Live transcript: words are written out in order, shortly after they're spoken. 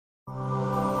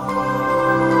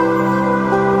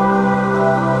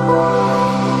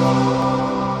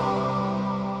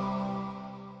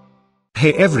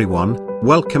Hey everyone,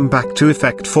 welcome back to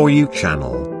Effect4You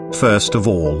channel. First of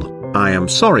all, I am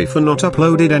sorry for not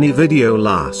uploaded any video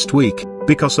last week,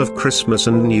 because of Christmas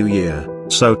and New Year,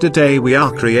 so today we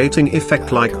are creating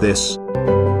effect like this.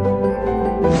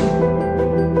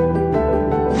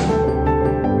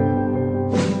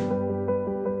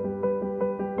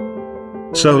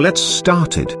 So let's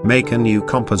start it. Make a new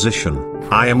composition.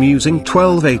 I am using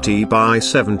 1280 by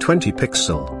 720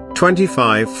 pixel,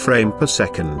 25 frame per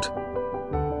second.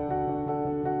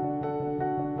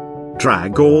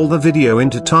 Drag all the video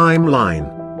into timeline.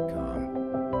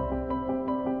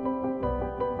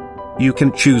 You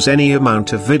can choose any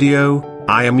amount of video,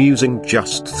 I am using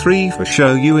just 3 for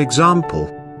show you example.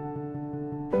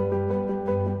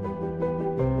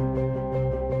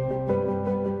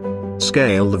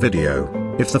 Scale the video,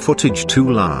 if the footage too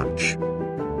large.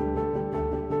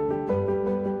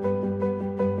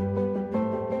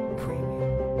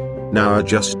 Now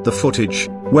adjust the footage,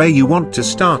 where you want to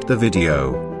start the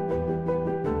video.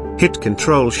 Hit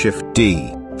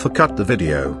Ctrl-Shift-D, for cut the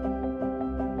video.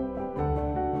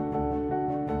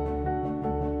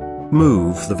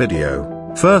 Move the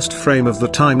video, first frame of the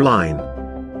timeline.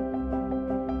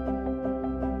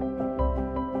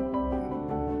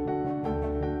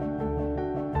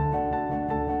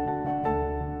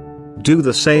 Do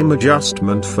the same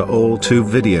adjustment for all 2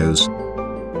 videos.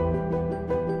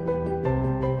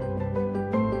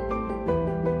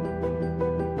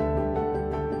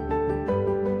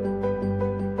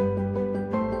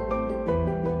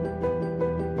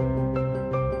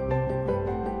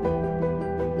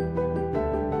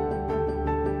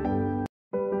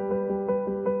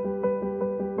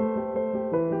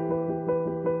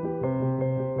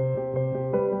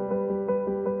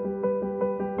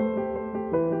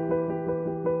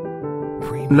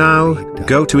 Now,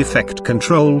 go to Effect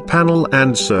Control Panel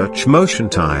and search Motion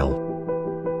Tile.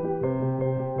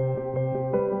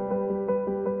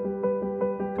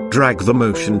 Drag the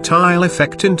Motion Tile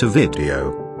effect into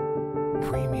video.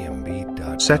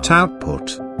 Set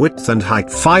output, width and height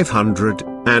 500,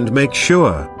 and make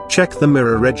sure, check the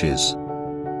mirror edges.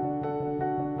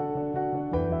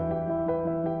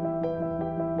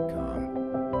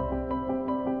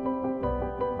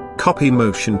 Copy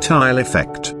Motion Tile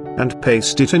effect, and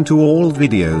paste it into all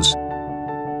videos.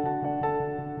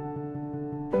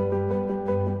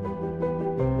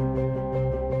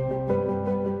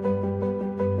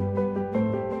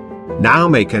 Now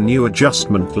make a new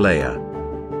adjustment layer.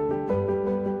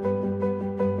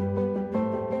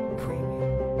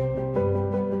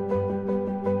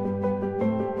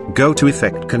 Go to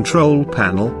Effect Control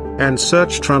Panel, and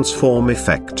search Transform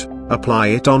Effect, apply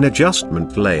it on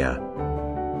adjustment layer.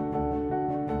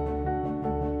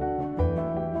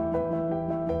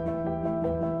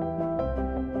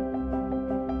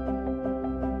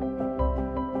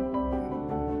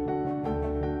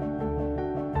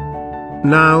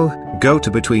 Now, go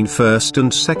to between first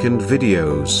and second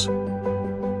videos.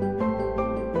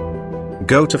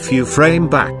 Go to View Frame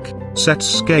Back, set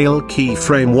Scale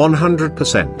Keyframe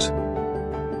 100%.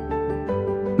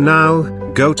 Now,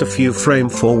 go to View Frame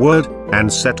Forward,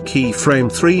 and set Keyframe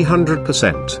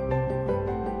 300%.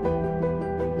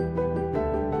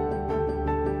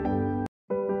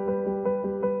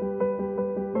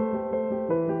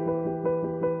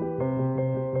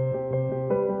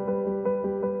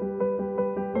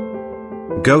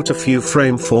 Go to View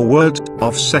Frame Forward,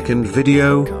 of second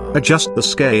video, adjust the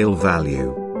scale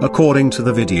value, according to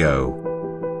the video.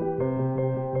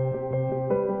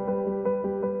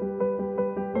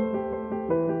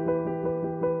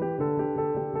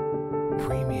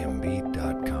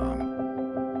 Premiumbeat.com.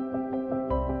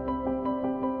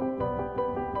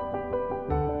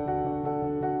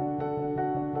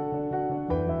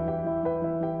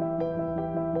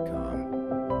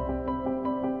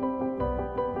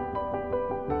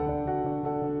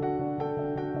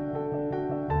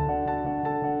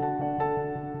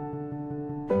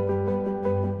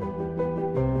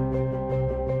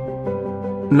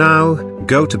 Now,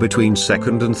 go to between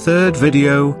second and third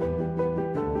video.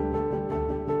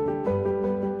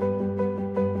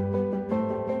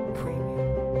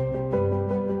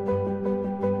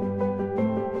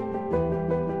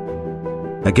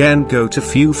 Again go to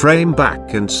View Frame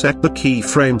Back and set the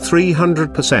keyframe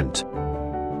 300%.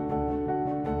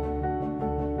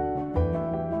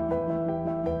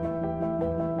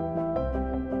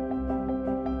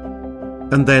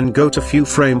 And then go to View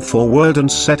Frame Forward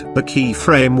and set the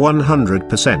keyframe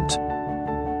 100%.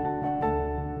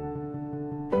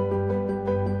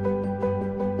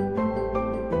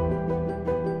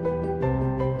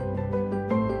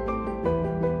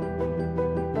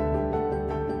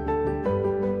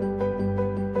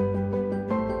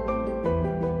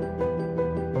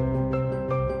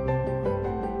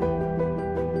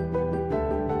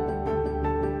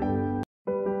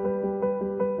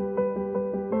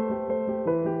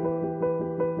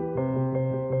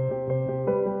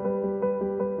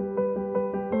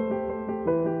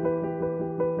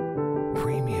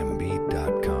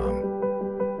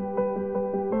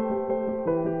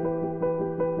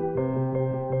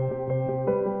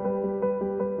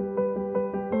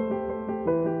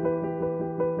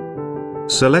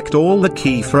 select all the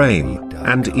keyframe,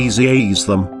 and ease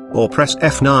them, or press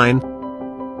F9.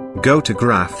 Go to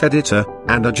Graph Editor,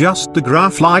 and adjust the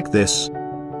graph like this.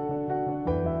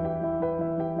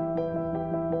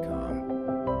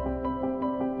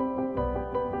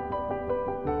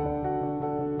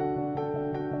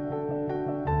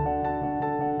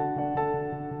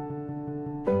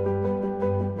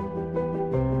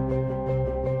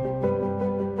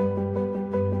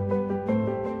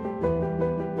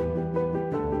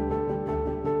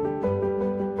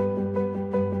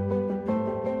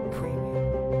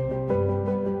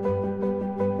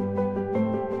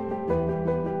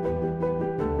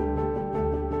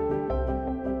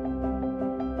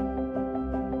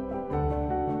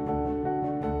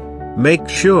 Make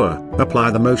sure, apply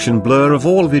the motion blur of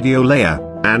all video layer,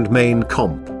 and main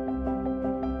comp.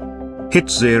 Hit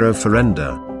 0 for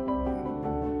render.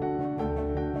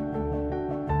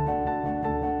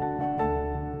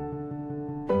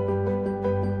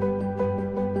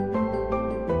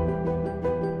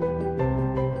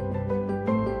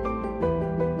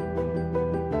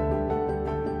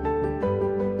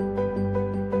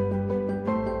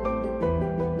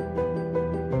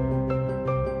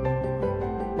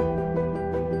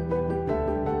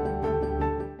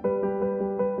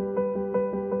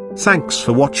 Thanks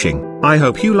for watching. I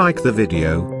hope you like the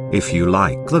video. If you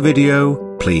like the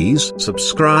video, please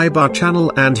subscribe our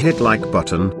channel and hit like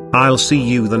button. I'll see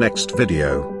you the next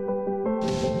video.